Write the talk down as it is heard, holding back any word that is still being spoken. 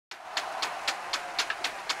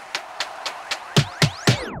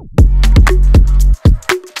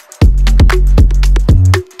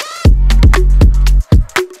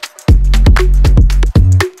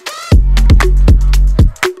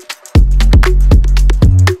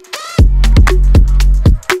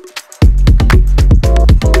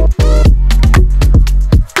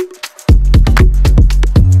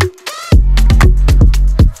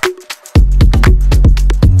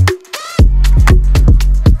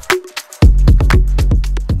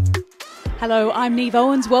Hello, I'm Neve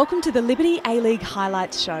Owens. Welcome to the Liberty A-League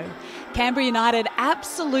Highlights Show. Canberra United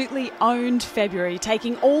absolutely owned February,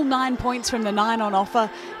 taking all 9 points from the 9 on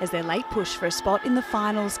offer as their late push for a spot in the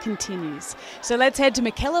finals continues. So let's head to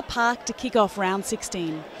McKellar Park to kick off round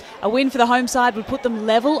 16. A win for the home side would put them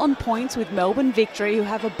level on points with Melbourne Victory, who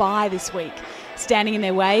have a bye this week. Standing in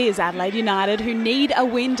their way is Adelaide United, who need a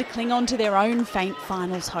win to cling on to their own faint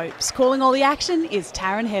finals hopes. Calling all the action is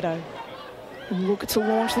Taryn Hedo. Look to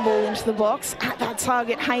launch the ball into the box at that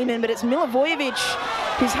target, Heyman, but it's Milivojevic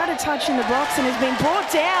who's had a touch in the box and has been brought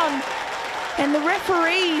down. And the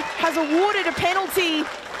referee has awarded a penalty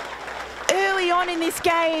early on in this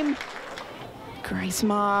game. Grace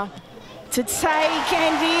Maher to take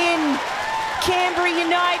and in. Canberra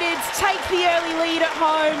United take the early lead at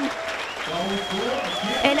home.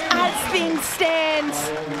 And as things stand,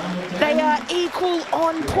 they are equal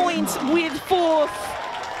on points with fourth.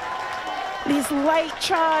 This late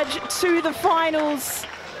charge to the finals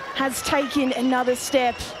has taken another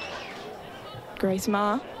step. Grace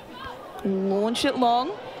Maher, launch it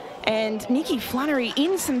long, and Nikki Flannery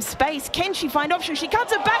in some space. Can she find option? She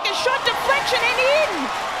cuts it back, a shot deflection and in!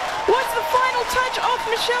 Was the final touch off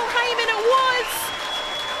Michelle Heyman? It was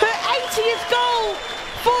her 80th goal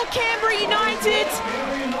for Canberra United.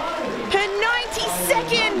 Her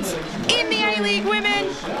 92nd in the A-League Women.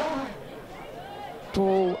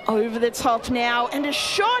 Ball over the top now, and a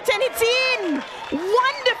shot, and it's in!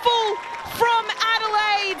 Wonderful from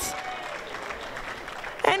Adelaide!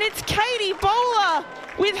 And it's Katie Bowler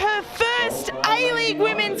with her first A-League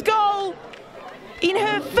Women's goal in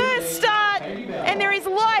her first start, and there is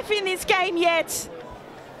life in this game yet.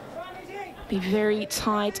 Be very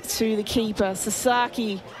tight to the keeper,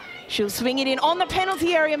 Sasaki. She'll swing it in on the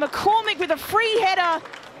penalty area. McCormick with a free header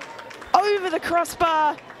over the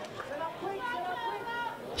crossbar.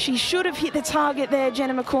 She should have hit the target there,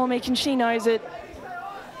 Jenna McCormick, and she knows it.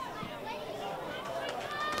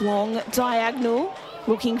 Long diagonal,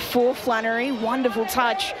 looking for Flannery. Wonderful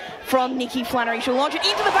touch from Nikki Flannery. She'll launch it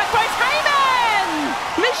into the back post. Heyman!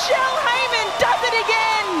 Michelle Heyman does it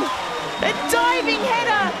again! A diving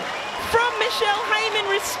header from Michelle Heyman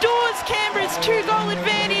restores Canberra's 2-goal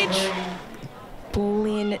advantage. Ball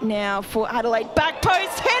in now for Adelaide. Back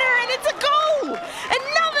post header, and it's a goal!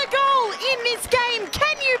 Another goal in this game.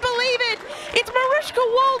 Can you believe it? It's Mariska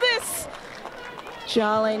Waldes.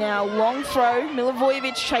 Jale now, long throw.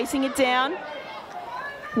 Milivojevic chasing it down.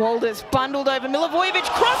 Waldes bundled over. Milivojevic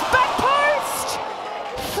cross back post.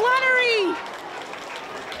 Flannery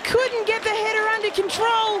couldn't get the header under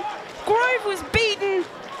control. Grove was beaten.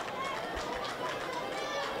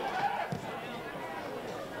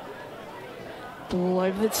 Ball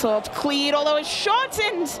over the top, cleared, although a shot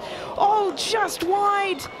and, oh, just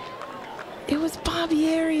wide. It was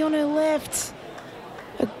Barbieri on her left.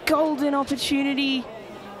 A golden opportunity.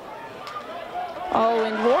 Oh,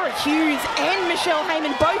 and Laura Hughes and Michelle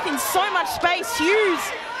Heyman both in so much space. Hughes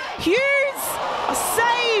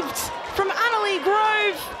saved from Annalie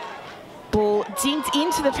Grove. Ball dinked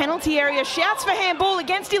into the penalty area. Shouts for handball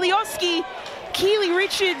against Ilioski. Keely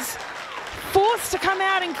Richards forced to come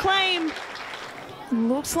out and claim.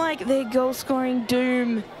 Looks like their goal-scoring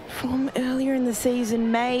doom from earlier in the season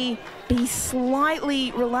may be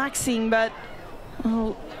slightly relaxing, but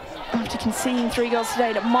after conceding 3 goals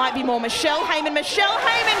today, it might be more. Michelle Heyman gets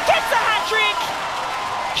a hat-trick!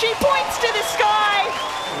 She points to the sky!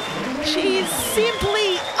 She is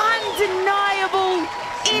simply undeniable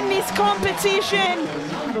in this competition.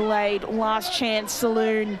 Adelaide, last chance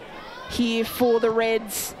saloon here for the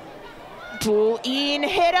Reds. Ball in,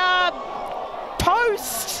 header!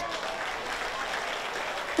 Post,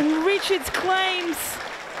 and Richards claims.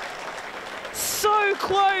 So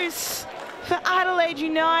close for Adelaide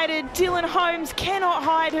United. Dylan Holmes cannot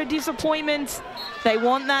hide her disappointment. They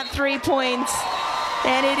want that 3 points,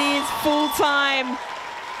 and it is full time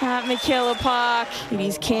at McKellar Park. It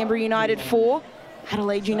is Canberra United 4,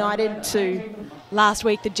 Adelaide United 2. Last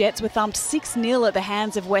week, the Jets were thumped 6-0 at the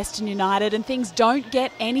hands of Western United, and things don't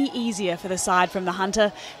get any easier for the side from the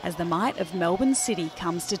Hunter as the might of Melbourne City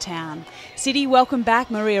comes to town. City welcome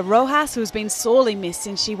back Maria Rojas, who has been sorely missed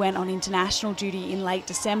since she went on international duty in late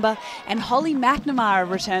December, and Holly McNamara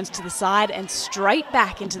returns to the side and straight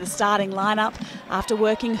back into the starting lineup after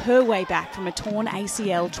working her way back from a torn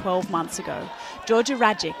ACL 12 months ago. Georgia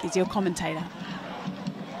Radjic is your commentator.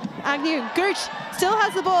 Agnew, Gooch still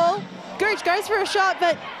has the ball. Gooch goes for a shot,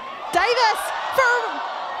 but Davis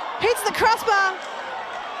hits the crossbar.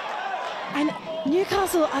 And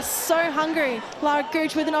Newcastle are so hungry. Lara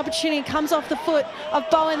Gooch with an opportunity comes off the foot of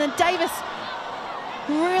Bowen, and Davis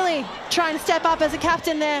really trying to step up as a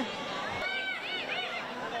captain there.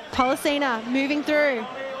 Policina moving through.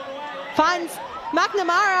 Finds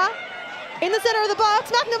McNamara in the centre of the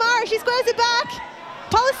box. McNamara, she squares it back.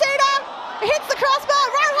 Policina hits the crossbar.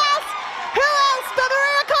 Rojas! Who else but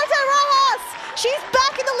Maria Cote Rojas? She's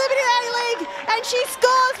back in the Liberty A-League and she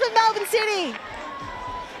scores for Melbourne City.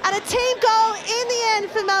 And a team goal in the end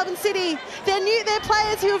for Melbourne City. Their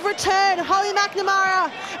players who have returned, Holly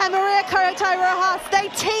McNamara and Maria Cote Rojas, they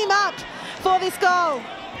team up for this goal.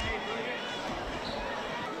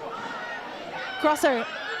 Grosso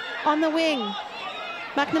on the wing.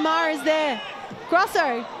 McNamara is there.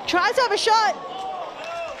 Grosso tries to have a shot.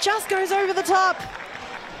 Just goes over the top.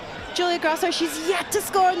 Julia Grosso, she's yet to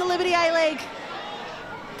score in the Liberty A-League.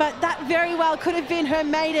 But that very well could have been her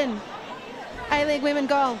maiden A-League women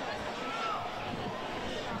goal.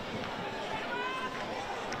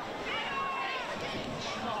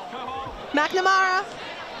 McNamara.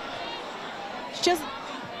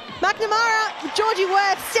 McNamara, Georgie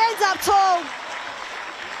Worth stands up tall.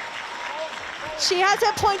 She has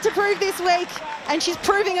her point to prove this week, and she's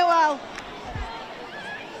proving it well.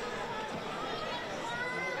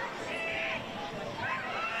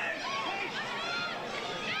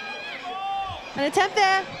 An attempt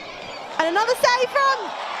there, and another save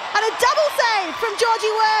and a double save from Georgie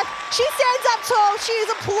Worth. She stands up tall. She is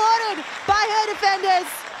applauded by her defenders.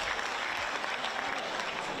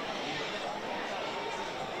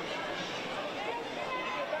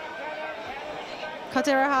 Cote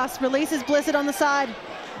Rojas releases Blissett on the side.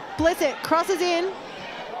 Blissett crosses in.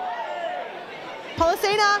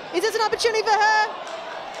 Policina, is this an opportunity for her?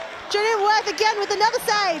 Julian Worth again with another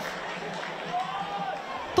save.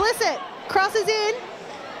 Blissett crosses in.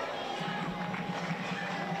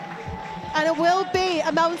 And it will be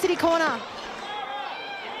a Melbourne City corner.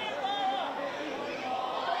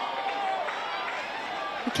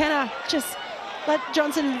 McKenna just let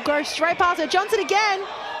Johnson go straight past her. Johnson again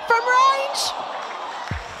from range.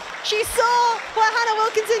 She saw what Hannah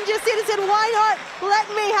Wilkinson just did and said, why not let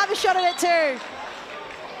me have a shot at it too?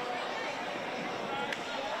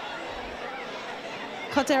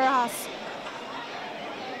 Cote Rojas.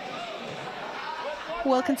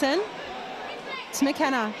 Wilkinson to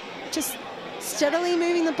McKenna, just steadily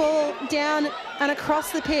moving the ball down and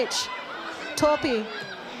across the pitch. Torpy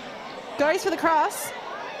goes for the cross.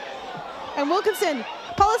 And Wilkinson,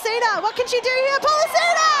 Policina, what can she do here?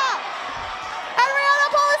 Policina! And Rihanna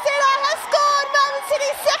Policina has scored Melbourne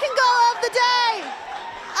City's second goal of the day.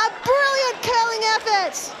 A brilliant curling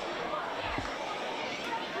effort.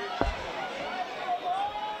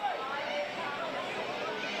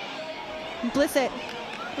 Blissett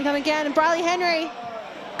will come again, and Briley Henry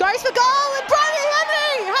goes for goal, and Briley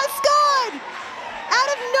Henry has scored! Out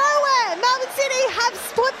of nowhere, Melbourne City have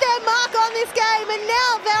put their mark on this game, and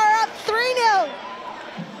now they're up 3-0.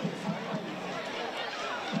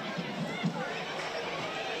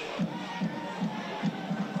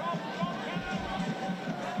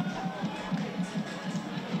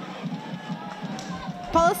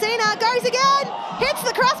 Policina goes again, hits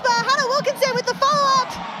the crossbar. Hannah Wilkinson with the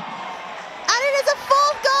follow-up. And it is a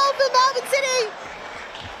fourth goal for Melbourne City.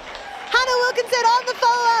 Hannah Wilkinson on the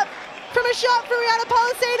follow-up from a shot from Rihanna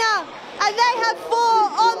Policina. And they have 4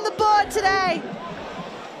 on the board today.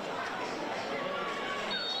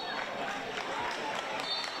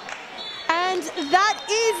 And that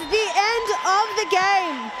is the end of the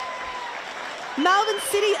game. Melbourne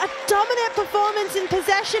City, a dominant performance in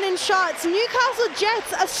possession and shots. Newcastle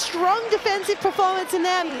Jets, a strong defensive performance in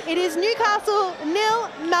them. It is Newcastle 0,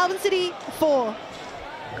 Melbourne City 4.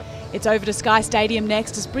 It's over to Sky Stadium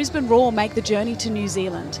next as Brisbane Roar make the journey to New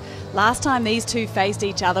Zealand. Last time these two faced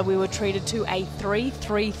each other, we were treated to a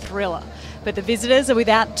 3-3 thriller. But the visitors are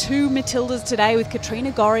without 2 Matildas today, with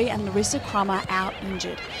Katrina Gorry and Larissa Crummer out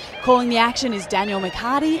injured. Calling the action is Daniel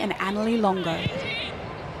McHardy and Annalie Longo.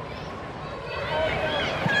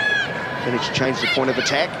 Phoenix changed the point of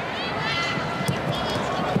attack.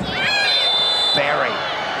 Barry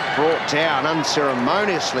brought down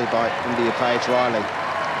unceremoniously by India Page Riley.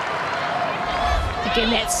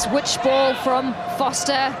 Again, that switch ball from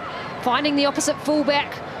Foster, finding the opposite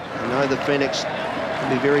fullback. You know the Phoenix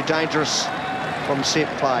can be very dangerous from set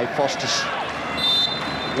play. Foster's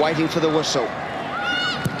waiting for the whistle.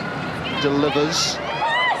 Delivers.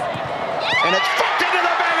 And it's flicked into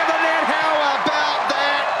the back of the net. How about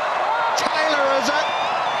that? Taylor, is it?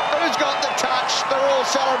 Who's got the touch? They're all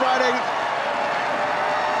celebrating.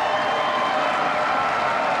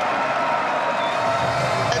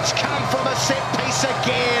 It's come from a set piece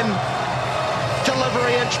again.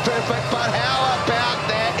 Delivery inch perfect, but how about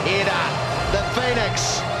that header? The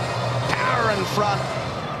Phoenix, power in front.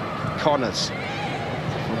 Connors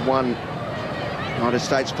from one United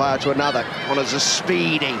States player to another. Connors a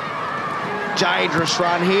speedy, dangerous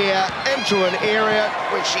run here into an area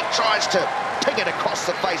where she tries to pick it across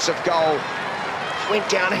the face of goal. Went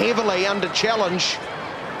down heavily under challenge.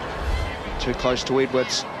 Too close to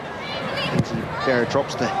Edwards. Farah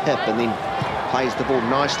drops the hip and then plays the ball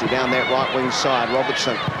nicely down that right wing side.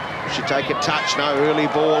 Robertson should take a touch. No, early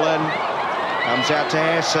ball in. Comes out to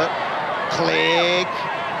Hassett. Clegg.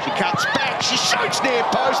 She cuts back. She shoots near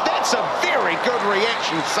post. That's a very good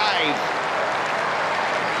reaction save.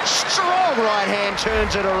 Strong right hand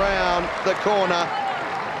turns it around the corner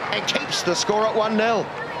and keeps the score at 1-0.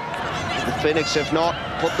 The Phoenix have not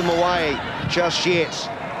put them away just yet.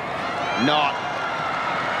 Not.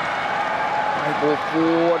 Great ball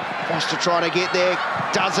forward. Foster trying to get there.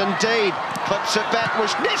 Does indeed. Clips it back.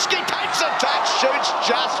 Wisniewski takes a touch. Shoots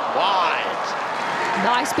just wide.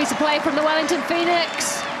 Nice piece of play from the Wellington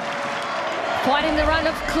Phoenix. Fighting the run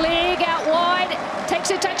of Clegg out wide.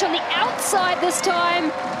 Takes a touch on the outside this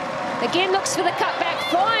time. Again looks for the cutback.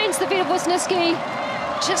 Finds the feet of Wisniewski.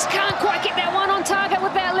 Just can't quite get that one on target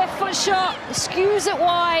with that left foot shot. Skews it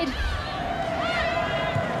wide.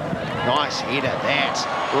 Nice header, that.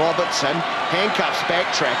 Robertson, handcuffs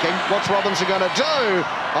backtracking. What's Robinson going to do?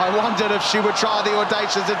 I wondered if she would try the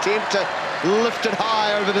audacious attempt to lift it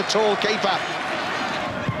high over the tall keeper.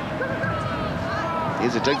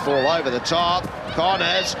 Here's a dig ball over the top.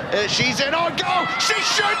 Connors, she's in on goal. She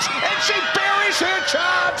shoots and she buries her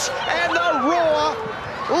chance. And the Roar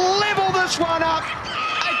level this one up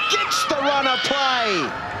against the run of play.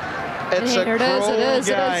 It's a cruel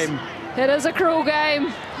game. It is a cruel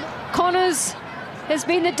game. Connors has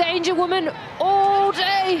been the danger woman all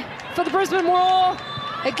day for the Brisbane Roar.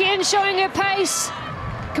 Again showing her pace.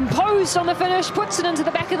 Composed on the finish, puts it into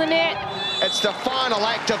the back of the net. It's the final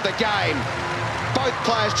act of the game. Both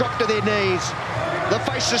players drop to their knees. The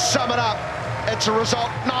faces sum it up. It's a result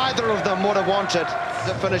neither of them would have wanted.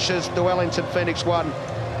 That finishes the Wellington Phoenix 1,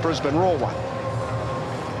 Brisbane Roar 1.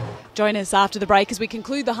 Join us after the break as we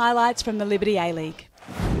conclude the highlights from the Liberty A-League.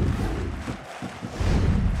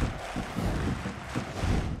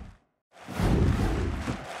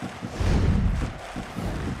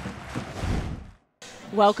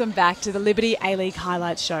 Welcome back to the Liberty A-League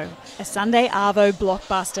Highlights Show. A Sunday Arvo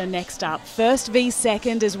blockbuster next up. First v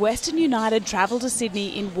second as Western United travel to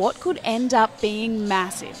Sydney in what could end up being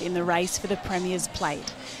massive in the race for the Premier's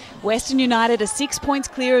Plate. Western United are 6 points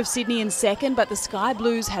clear of Sydney in second, but the Sky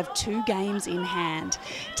Blues have 2 games in hand.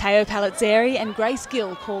 Teo Palizzeri and Grace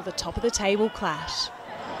Gill call the top-of-the-table clash.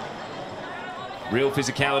 Real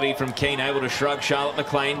physicality from Keane, able to shrug. Charlotte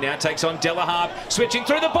McLean now takes on Delaharp, switching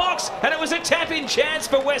through the box, and it was a tap-in chance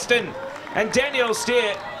for Western. And Danielle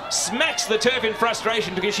Steer smacks the turf in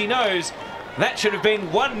frustration because she knows that should have been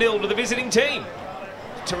 1-0 to the visiting team.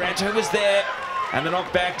 Taranto was there, and the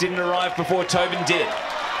knockback didn't arrive before Tobin did.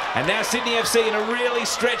 And now Sydney FC in a really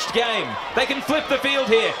stretched game. They can flip the field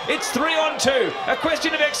here. It's 3-on-2, a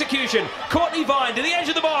question of execution. Courtney Vine to the edge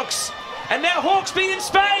of the box. And now Hawkesby in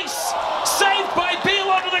space! Saved by Beale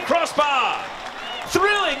onto the crossbar!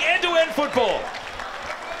 Thrilling end-to-end football.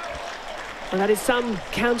 Well, that is some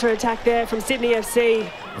counter-attack there from Sydney FC.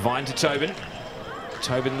 Vine to Tobin.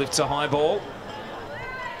 Tobin lifts a high ball.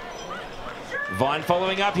 Vine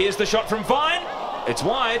following up. Here's the shot from Vine. It's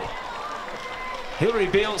wide. Hilary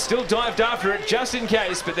Beale still dived after it just in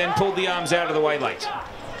case, but then pulled the arms out of the way late.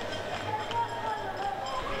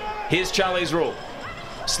 Here's Charlie's Rule.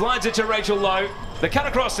 Slides it to Rachel Lowe. The cut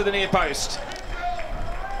across to the near post.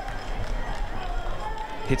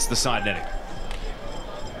 Hits the side netting.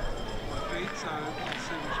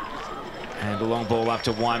 And a long ball up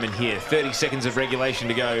to Wyman here. 30 seconds of regulation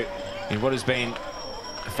to go in what has been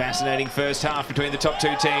a fascinating first half between the top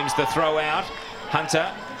 2 teams. The throw out. Hunter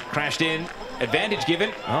crashed in. Advantage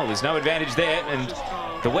given. Oh, there's no advantage there. And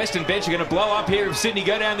the Western bench are going to blow up here if Sydney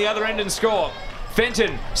go down the other end and score.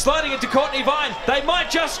 Fenton sliding it to Courtney Vine. They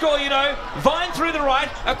might just score, you know. Vine through the right,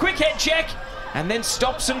 a quick head check, and then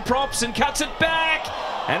stops and props and cuts it back.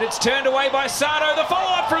 And it's turned away by Sardo. The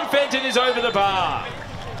follow-up from Fenton is over the bar.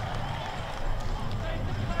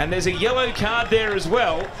 And there's a yellow card there as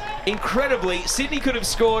well. Incredibly, Sydney could have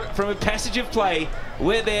scored from a passage of play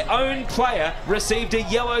where their own player received a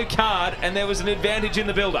yellow card and there was an advantage in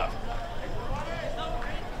the build-up.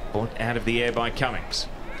 Brought out of the air by Cummings.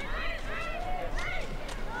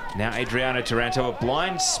 Now Adriana Taranto, a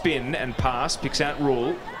blind spin and pass, picks out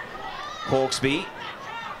Rule. Hawkesby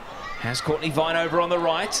has Courtney Vine over on the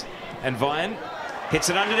right, and Vine hits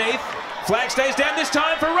it underneath. Flag stays down this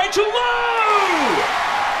time for Rachel Lowe!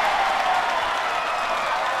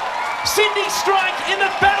 Sydney strike in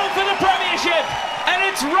the battle for the premiership. And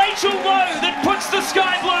it's Rachel Lowe that puts the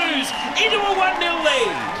Sky Blues into a 1-0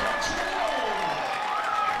 lead.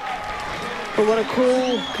 Well, what a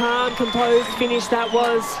cool, calm, composed finish that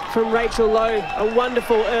was from Rachel Lowe. A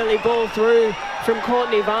wonderful early ball through from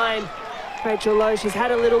Courtney Vine. Rachel Lowe, she's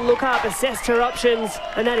had a little look up, assessed her options,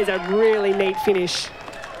 and that is a really neat finish.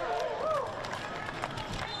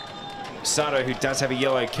 Sato, who does have a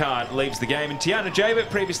yellow card, leaves the game. And Tiana Jaber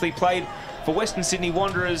previously played for Western Sydney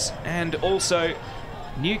Wanderers and also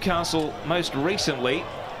Newcastle most recently.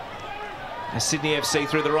 As Sydney FC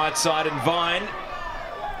through the right side, and Vine.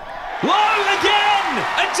 Lowe again!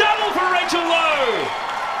 A double for Rachel Lowe!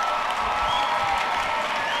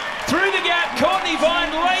 Through the gap, Courtney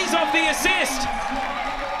Vine lays off the assist.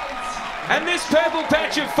 And this purple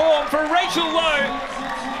patch of form for Rachel Lowe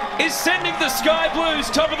is sending the Sky Blues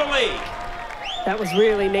top of the league. That was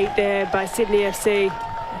really neat there by Sydney FC.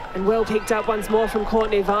 And well picked up once more from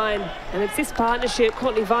Courtney Vine. And it's this partnership,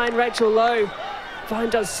 Courtney Vine, Rachel Lowe. Vine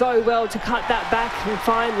does so well to cut that back and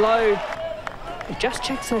find Lowe. It just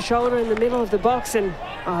checks her shoulder in the middle of the box, and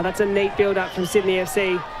oh, that's a neat build-up from Sydney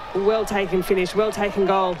FC. Well taken finish, well taken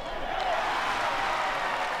goal.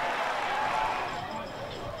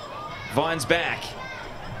 Vine's back.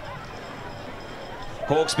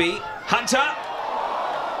 Hawkesby, Hunter.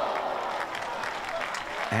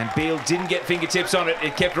 And Beale didn't get fingertips on it.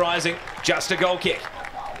 It kept rising. Just a goal kick.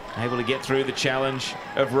 Able to get through the challenge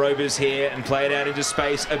of Rovers here and play it out into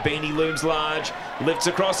space. Abini looms large. Lifts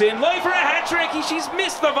across in. Lowe for a hat-trick. She's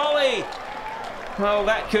missed the volley. Well,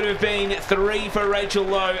 that could have been 3 for Rachel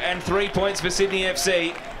Lowe and 3 points for Sydney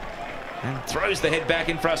FC. And throws the head back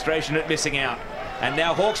in frustration at missing out. And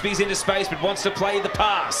now Hawkesby's into space but wants to play the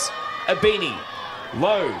pass. Abini.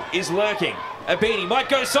 Lowe is lurking. Abini might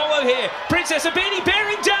go solo here. Princess Abini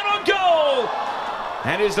bearing down on goal.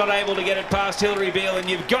 And is not able to get it past Hilary Beale, and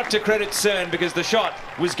you've got to credit Cern because the shot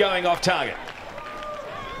was going off target.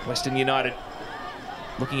 Western United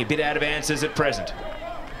looking a bit out of answers at present.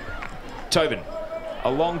 Tobin,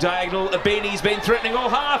 a long diagonal. Abini's been threatening all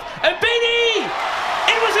half. Abini!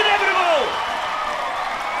 It was inevitable!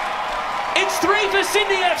 It's 3 for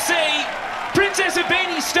Sydney FC. Princess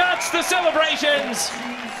Abini starts the celebrations.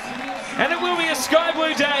 And it will be a Sky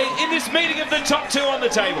Blue day in this meeting of the top 2 on the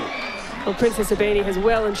table. Well, Princess Abini has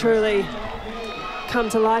well and truly come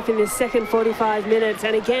to life in this second 45 minutes.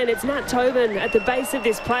 And again, it's Nat Tobin at the base of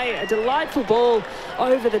this play. A delightful ball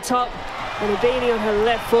over the top. And Abini on her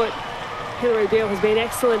left foot. Hilary Beale has been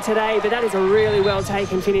excellent today, but that is a really well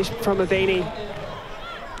taken finish from Abini.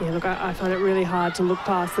 Yeah, look, I find it really hard to look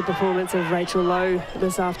past the performance of Rachel Lowe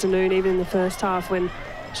this afternoon, even in the first half when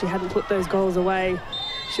she hadn't put those goals away.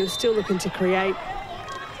 She was still looking to create.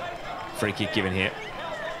 Free kick given here.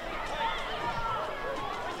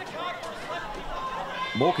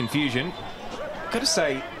 More confusion. Got to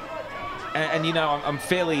say, and you know, I'm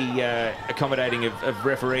fairly accommodating of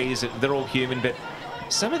referees. They're all human, but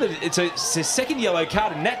some of the it's a second yellow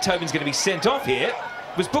card, and Nat Tobin's going to be sent off here.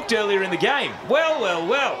 Was booked earlier in the game. Well.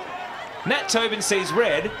 Nat Tobin sees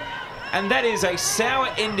red, and that is a sour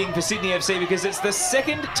ending for Sydney FC because it's the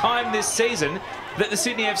second time this season that the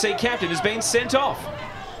Sydney FC captain has been sent off.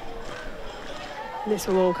 This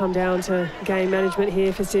will all come down to game management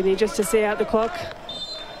here for Sydney, just to see out the clock.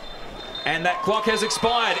 And that clock has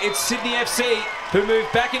expired. It's Sydney FC who move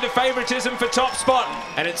back into favouritism for top spot.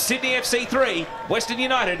 And it's Sydney FC 3, Western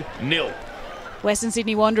United 0. Western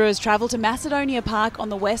Sydney Wanderers travel to Macedonia Park on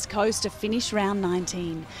the west coast to finish round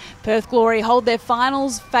 19. Perth Glory hold their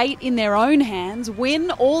finals fate in their own hands, win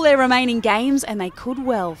all their remaining games, and they could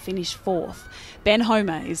well finish 4th. Ben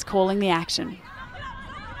Homer is calling the action.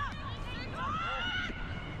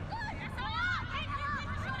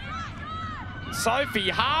 Sophie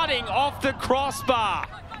Harding off the crossbar.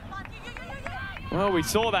 Well, we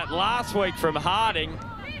saw that last week from Harding.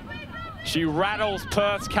 She rattles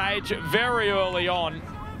Perth's cage very early on.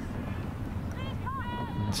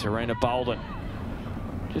 Serena Bolden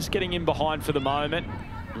just getting in behind for the moment.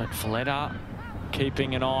 Let Falletta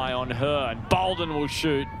keeping an eye on her, and Bolden will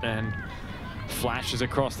shoot and flashes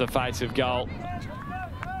across the face of goal.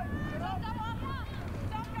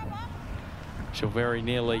 She'll very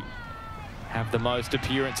nearly have the most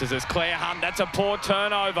appearances as Claire Hunt. That's a poor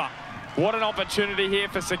turnover. What an opportunity here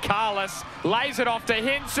for Sakalis. Lays it off to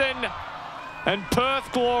Hinson. And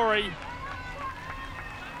Perth Glory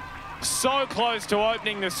so close to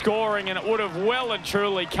opening the scoring, and it would have well and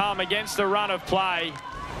truly come against the run of play.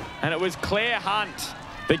 And it was Claire Hunt,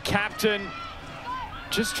 the captain,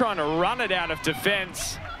 just trying to run it out of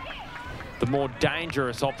defence. The more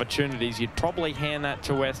dangerous opportunities, you'd probably hand that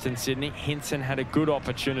to Western Sydney. Hinson had a good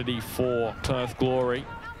opportunity for Perth Glory.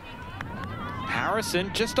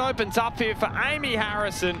 Harrison just opens up here for Amy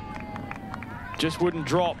Harrison. Just wouldn't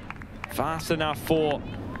drop fast enough for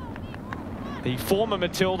the former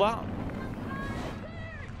Matilda.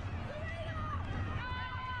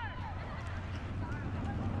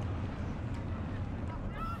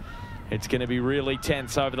 It's going to be really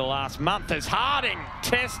tense over the last month as Harding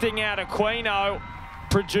testing out Aquino,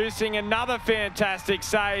 producing another fantastic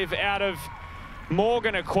save out of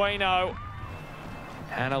Morgan Aquino.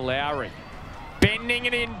 Hannah Lowry bending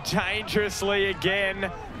it in dangerously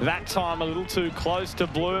again, that time a little too close to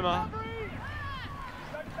Bloomer.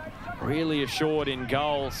 Really assured in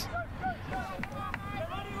goals.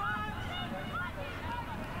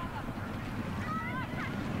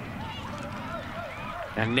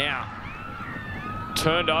 And now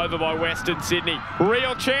turned over by Western Sydney.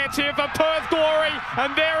 Real chance here for Perth Glory,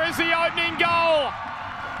 and there is the opening goal.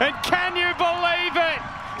 And can you believe it?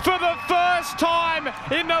 For the first time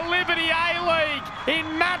in the Liberty A-League,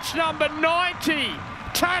 in match number 90,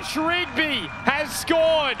 Tash Rigby has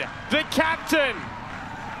scored, the captain.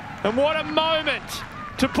 And what a moment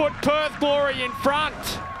to put Perth Glory in front.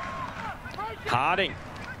 Harding.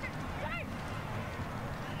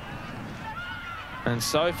 And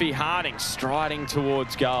Sophie Harding striding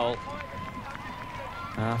towards goal.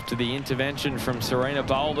 After the intervention from Serena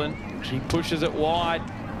Bolden, she pushes it wide.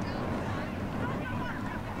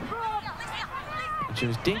 She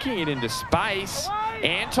was dinking it into space.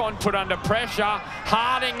 Anton put under pressure.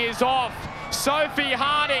 Harding is off. Sophie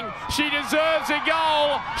Harding, she deserves a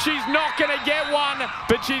goal. She's not going to get one,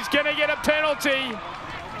 but she's going to get a penalty.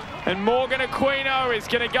 And Morgan Aquino is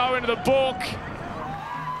going to go into the book.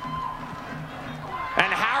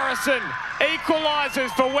 And Harrison equalises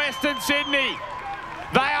for Western Sydney.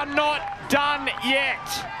 They are not done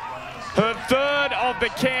yet. Her third of the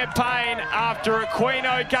campaign after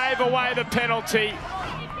Aquino gave away the penalty.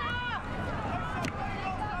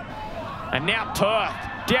 And now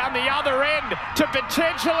Perth down the other end to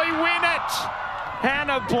potentially win it.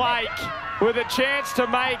 Hannah Blake with a chance to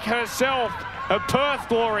make herself a Perth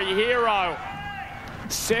Glory hero.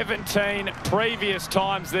 17 previous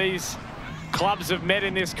times these clubs have met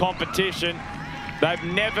in this competition. They've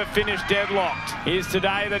never finished deadlocked. Is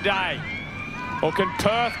today the day? Or can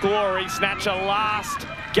Perth Glory snatch a last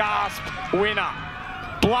gasp winner?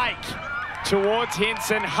 Blake towards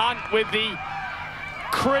Hinson. Hunt with the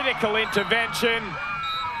critical intervention.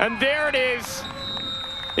 And there it is.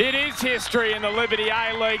 It is history in the Liberty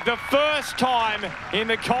A-League. The first time in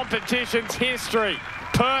the competition's history.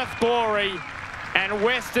 Perth Glory and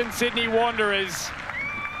Western Sydney Wanderers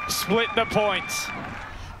split the points.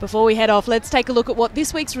 Before we head off, let's take a look at what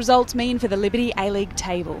this week's results mean for the Liberty A-League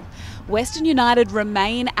table. Western United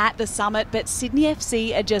remain at the summit, but Sydney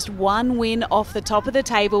FC are just one win off the top of the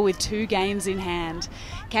table with 2 games in hand.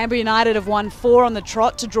 Canberra United have won 4 on the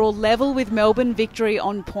trot to draw level with Melbourne Victory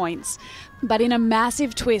on points. But in a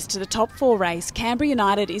massive twist to the top 4 race, Canberra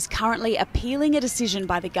United is currently appealing a decision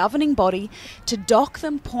by the governing body to dock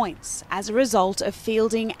them points as a result of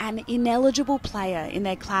fielding an ineligible player in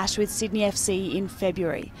their clash with Sydney FC in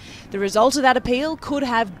February. The result of that appeal could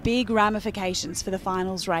have big ramifications for the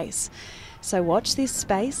finals race. So watch this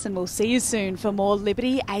space and we'll see you soon for more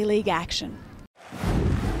Liberty A-League action.